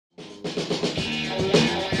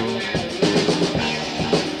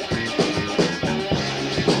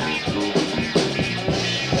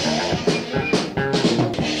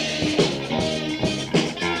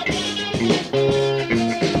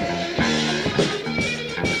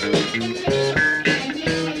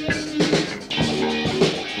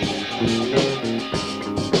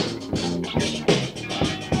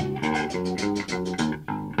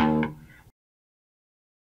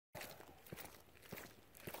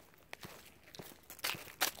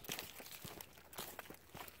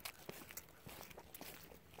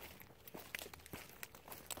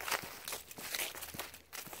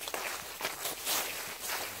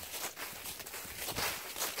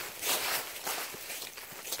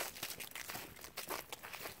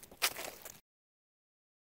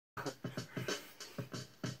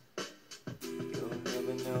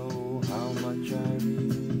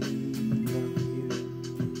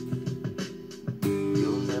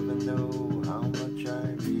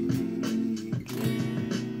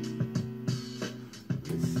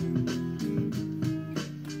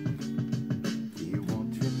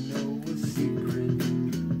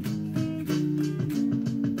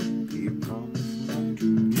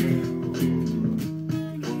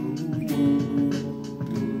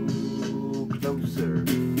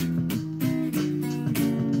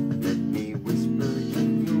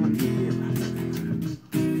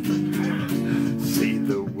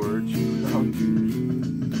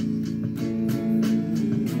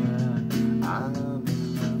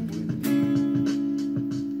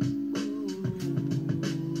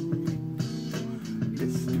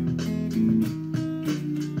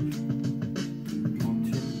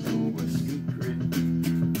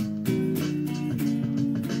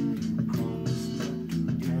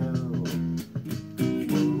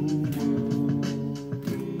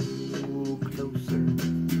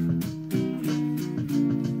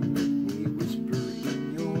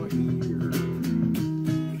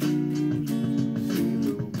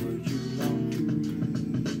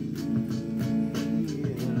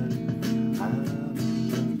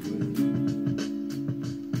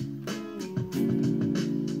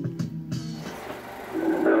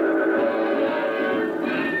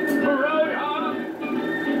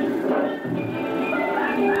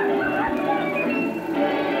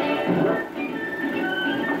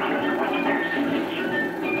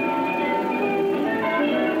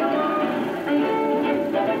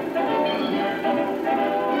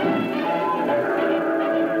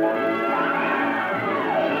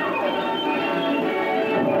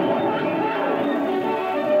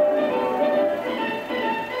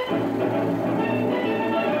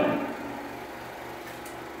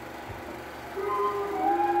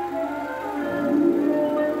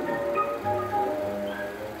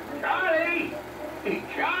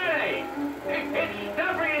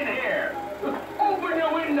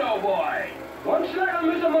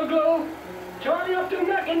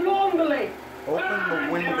fucking long delay. Open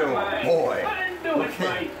the window, boy.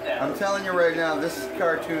 Okay. I'm telling you right now, this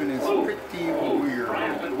cartoon is pretty weird.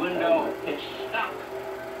 The window, it's stuck.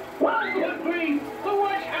 Good grief!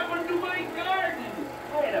 What's happened to my garden?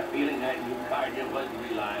 I had a feeling that new garden wasn't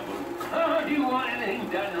reliable. Oh, do you want anything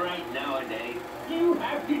done right nowadays? You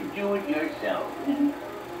have to do it yourself.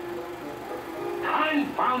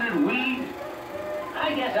 Confounded weeds!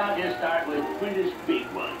 I guess I'll just start with this big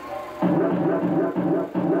one.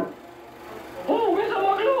 Oh, Mr.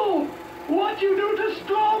 Wagloo! What you do to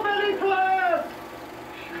strawberry plant?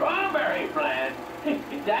 Strawberry plant?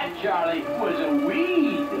 That, Charlie, was a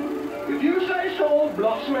weed. If you say so,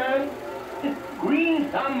 Bluffsman. Green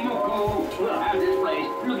Thumb Muku will have this place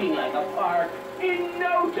looking like a park in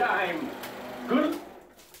no time. Good.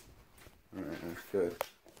 Alright, that's good.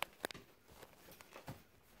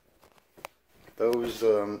 Those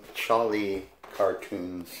Charlie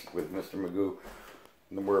cartoons with Mr. Magoo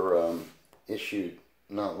were issued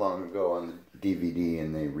not long ago on the DVD,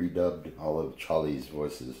 and they redubbed all of Charlie's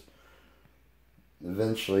voices.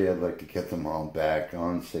 Eventually, I'd like to get them all back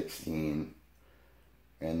on 16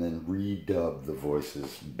 and then redub the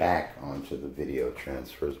voices back onto the video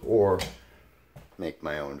transfers, or make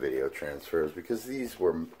my own video transfers, because these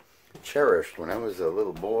were cherished when I was a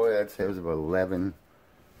little boy. I'd say I was about 11,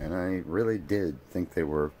 and I really did think they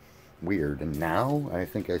were weird, and now I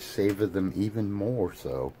think I savor them even more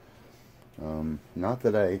so. Not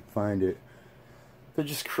that I find it, they're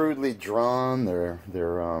just crudely drawn, they're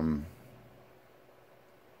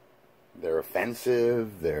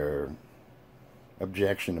offensive, they're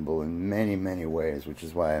objectionable in many, many ways, which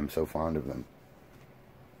is why I'm so fond of them.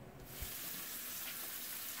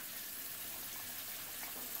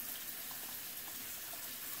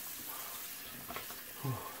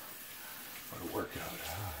 What a workout.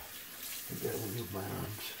 I gotta move my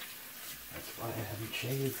arms. That's why I haven't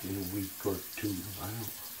shaved in a week or two. I'm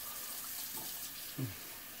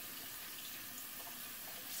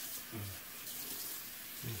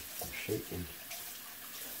shaking.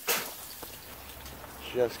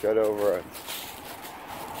 Just got over it.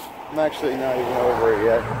 I'm actually not even over it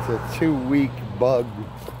yet. It's a 2-week bug.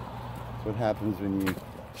 That's what happens when you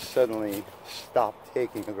suddenly stop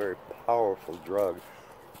taking a very powerful drug.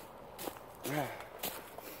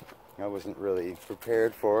 I wasn't really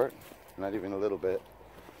prepared for it, not even a little bit.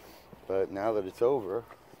 But now that it's over,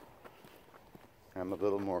 I'm a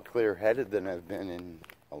little more clear-headed than I've been in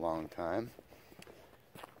a long time.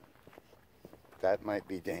 That might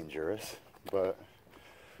be dangerous, but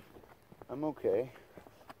I'm okay.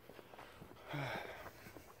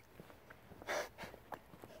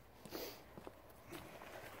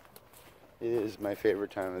 It is my favorite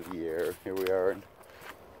time of the year. Here we are in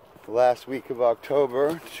the last week of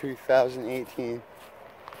October 2018.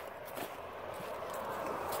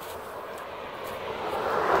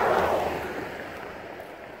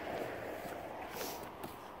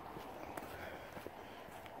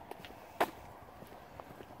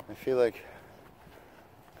 I feel like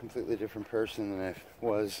a completely different person than I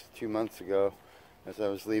was 2 months ago as I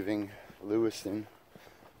was leaving Lewiston.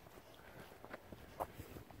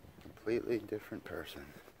 Completely different person.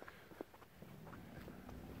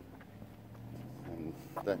 And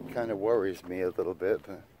that kind of worries me a little bit,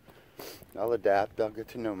 but I'll adapt. I'll get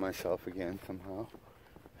to know myself again somehow.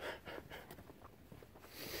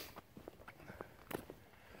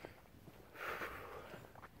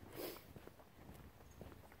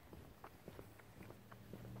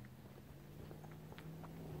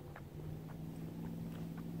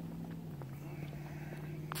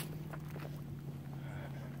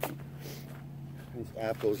 These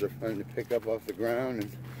apples are fun to pick up off the ground,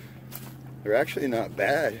 and they're actually not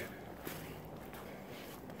bad.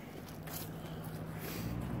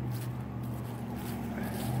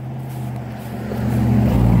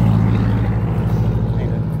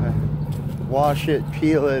 Wash it,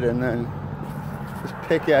 peel it, and then just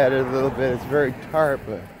pick at it a little bit. It's very tart,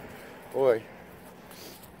 but boy,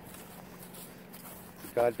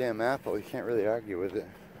 it's a goddamn apple. You can't really argue with it.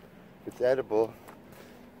 If it's edible.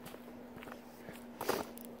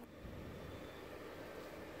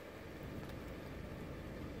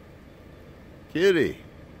 Kitty.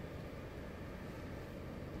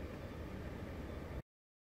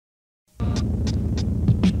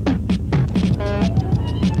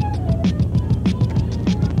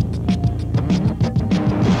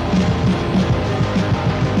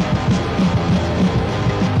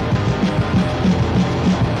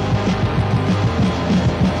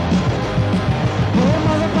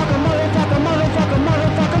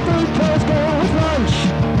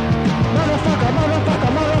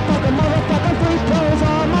 Motherfucker, 3 pills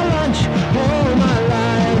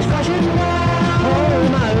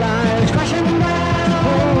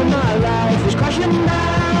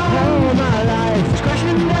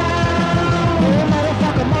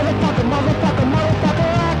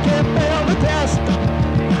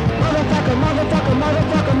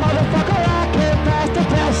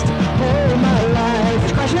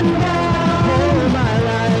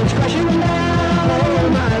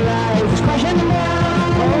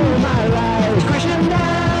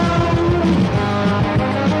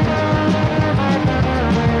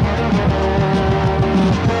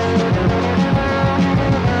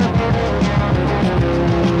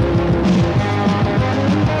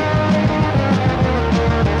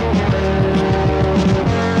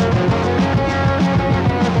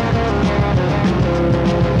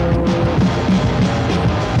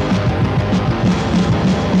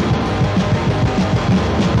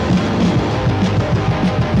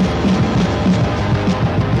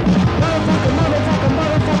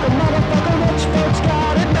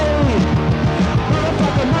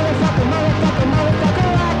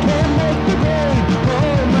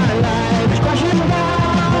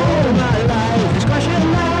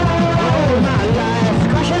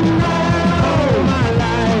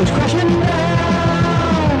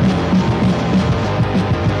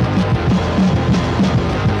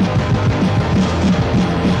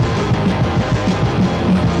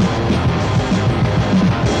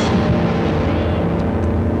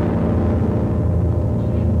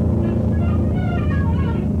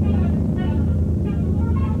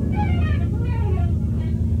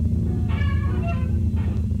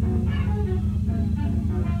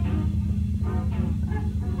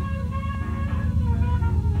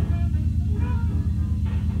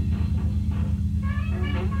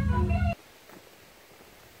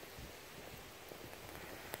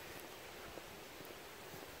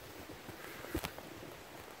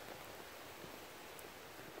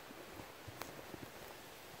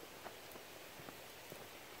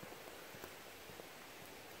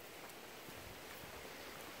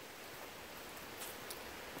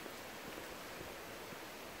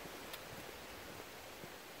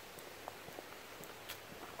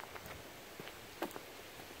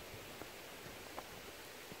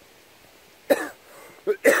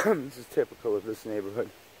This is typical of this neighborhood.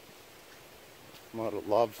 A lot of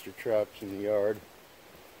lobster traps in the yard.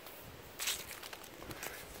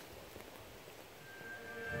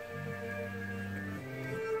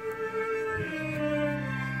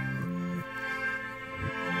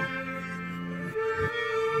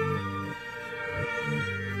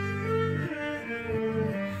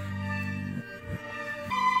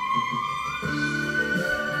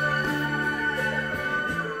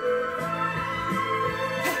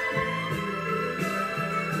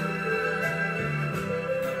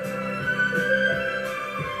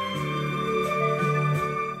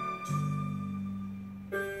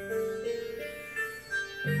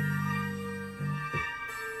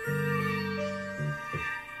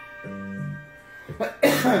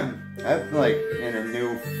 I'm like in a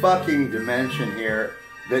new fucking dimension here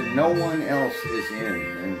that no one else is in.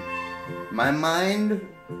 And my mind,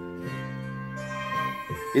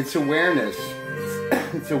 it's awareness.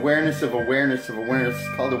 It's awareness of awareness of awareness.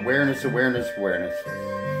 It's called awareness, awareness, awareness.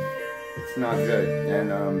 It's not good. And,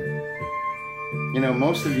 you know,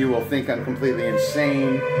 most of you will think I'm completely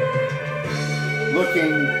insane,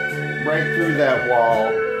 looking right through that wall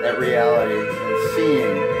at reality and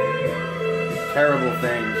seeing terrible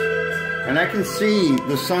things. And I can see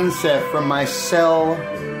the sunset from my cell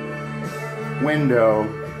window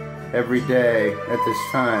every day at this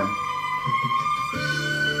time.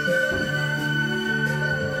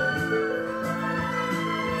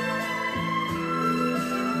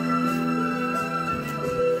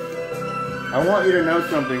 I want you to know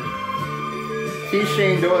something. T.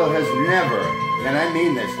 Shane Doyle has never, and I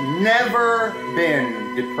mean this, never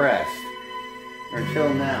been depressed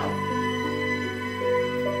until now.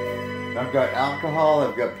 I've got alcohol,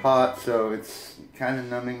 I've got pot, so it's kind of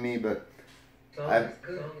numbing me, but I've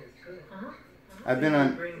been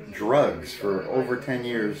on drugs for over 10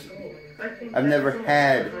 years. I've never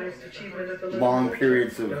had long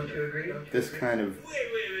periods of this kind of... Wait.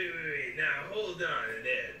 Now, hold on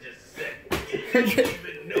there just a second. You don't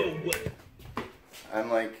even know what... I'm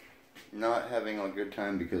like not having a good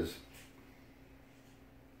time because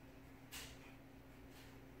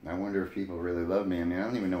I wonder if people really love me. I mean, I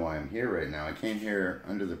don't even know why I'm here right now. I came here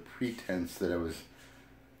under the pretense that I was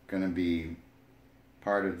going to be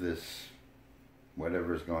part of this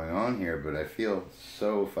whatever's going on here, but I feel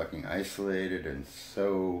so fucking isolated and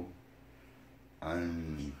so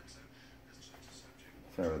uninvolved.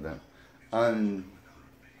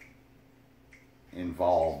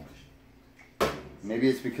 Maybe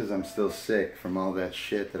it's because I'm still sick from all that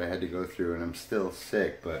shit that I had to go through, and I'm still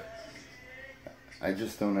sick, but I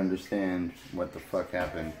just don't understand what the fuck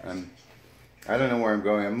happened. I don't know where I'm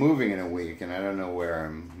going. I'm moving in a week, and I don't know where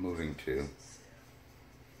I'm moving to.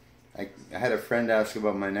 I had a friend ask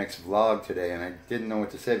about my next vlog today, and I didn't know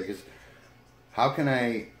what to say, because how can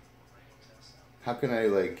I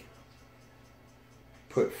like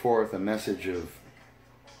put forth a message of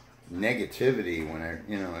negativity when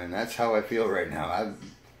and that's how I feel right now.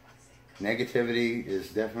 Negativity is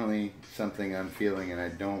definitely something I'm feeling, and I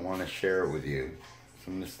don't want to share it with you.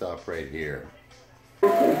 So I'm going to stop right here.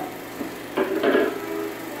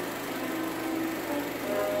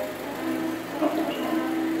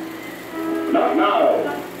 Not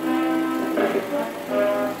now.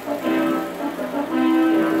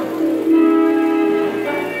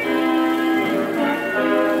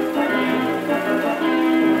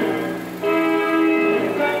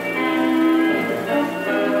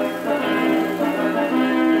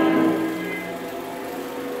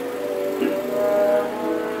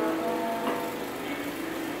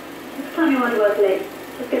 Time you want to work late.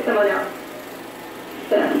 Let's get someone else.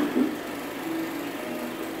 So.